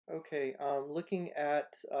Okay, looking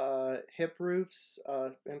at hip roofs,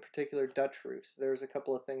 in particular Dutch roofs, there's a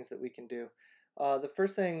couple of things that we can do. The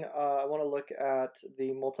first thing, I want to look at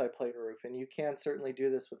the multi-plane roof, and you can certainly do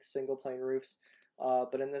this with single plane roofs,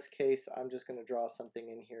 but in this case, I'm just going to draw something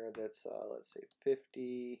in here that's, let's say,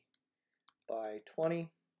 50 by 20,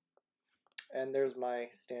 and there's my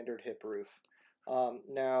standard hip roof.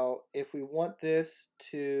 Now, if we want this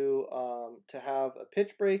to have a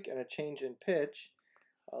pitch break and a change in pitch,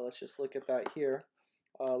 let's just look at that here.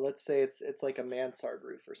 Let's say it's like a mansard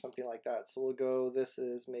roof or something like that. So we'll go, this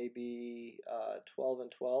is maybe 12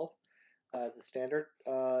 and 12 as a standard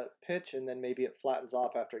pitch, and then maybe it flattens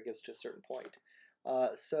off after it gets to a certain point.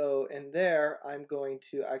 So in there, I'm going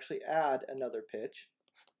to actually add another pitch.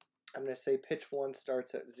 I'm going to say pitch 1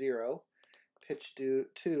 starts at 0. Pitch 2,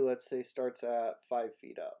 let's say, starts at 5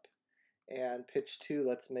 feet up. And pitch 2,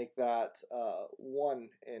 let's make that 1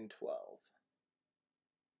 in 12.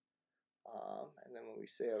 And then when we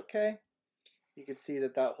say OK, you can see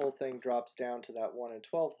that that whole thing drops down to that 1 in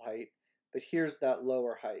 12 height. But here's that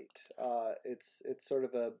lower height. It's sort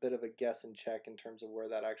of a bit of a guess and check in terms of where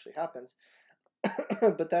that actually happens.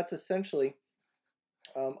 But that's essentially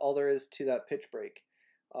all there is to that pitch break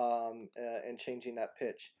and changing that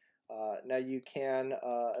pitch. Now you can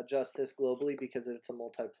adjust this globally because it's a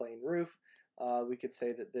multi-plane roof. We could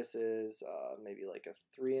say that this is maybe like a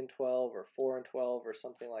 3 in 12 or 4 in 12 or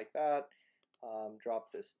something like that.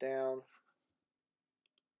 Drop this down.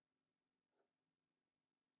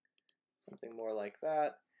 Something more like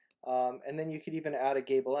that. And then you could even add a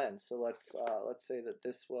gable end. So let's say that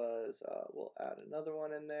this was, we'll add another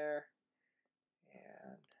one in there.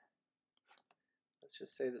 And let's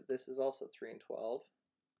just say that this is also 3 in 12.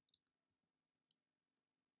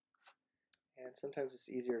 And sometimes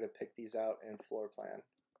it's easier to pick these out in floor plan.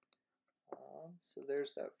 So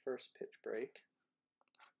there's that first pitch break.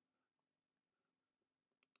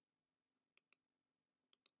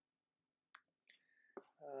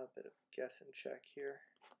 A bit of guess and check here.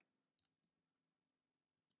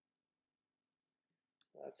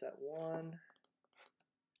 So that's at 1,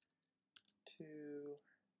 2,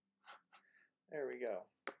 there we go.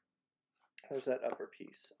 There's that upper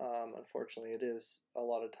piece. Unfortunately, it is a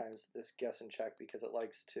lot of times this guess and check because it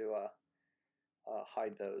likes to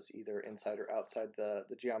hide those either inside or outside the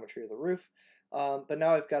geometry of the roof. But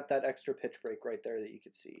now I've got that extra pitch break right there that you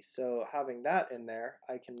could see. So having that in there,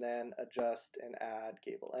 I can then adjust and add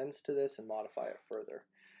gable ends to this and modify it further.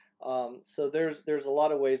 So there's a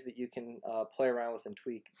lot of ways that you can play around with and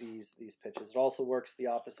tweak these pitches. It also works the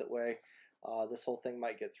opposite way. This whole thing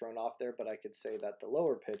might get thrown off there, but I could say that the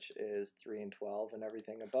lower pitch is 3 and 12, and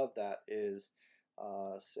everything above that is,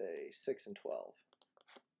 say, 6 and 12.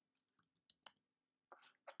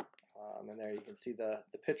 And there you can see the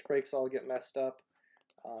pitch breaks all get messed up.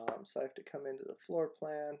 So I have to come into the floor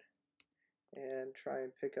plan and try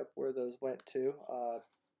and pick up where those went to.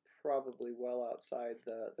 Probably well outside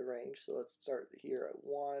the range. So let's start here at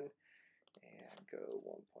 1 and go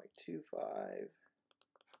 1.25.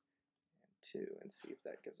 2 and see if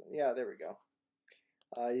that gives them. Yeah, there we go.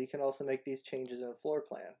 You can also make these changes in a floor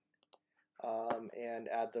plan and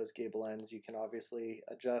add those gable ends. You can obviously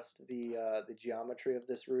adjust the geometry of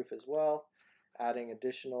this roof as well, adding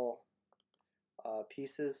additional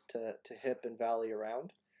pieces to hip and valley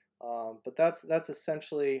around. But that's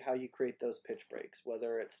essentially how you create those pitch breaks,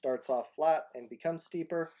 whether it starts off flat and becomes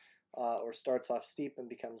steeper or starts off steep and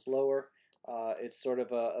becomes lower. It's sort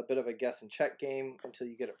of a bit of a guess and check game until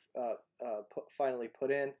you get it finally put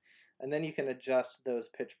in. And then you can adjust those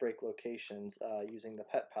pitch break locations using the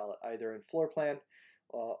PET palette, either in floor plan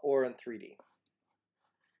or in 3D.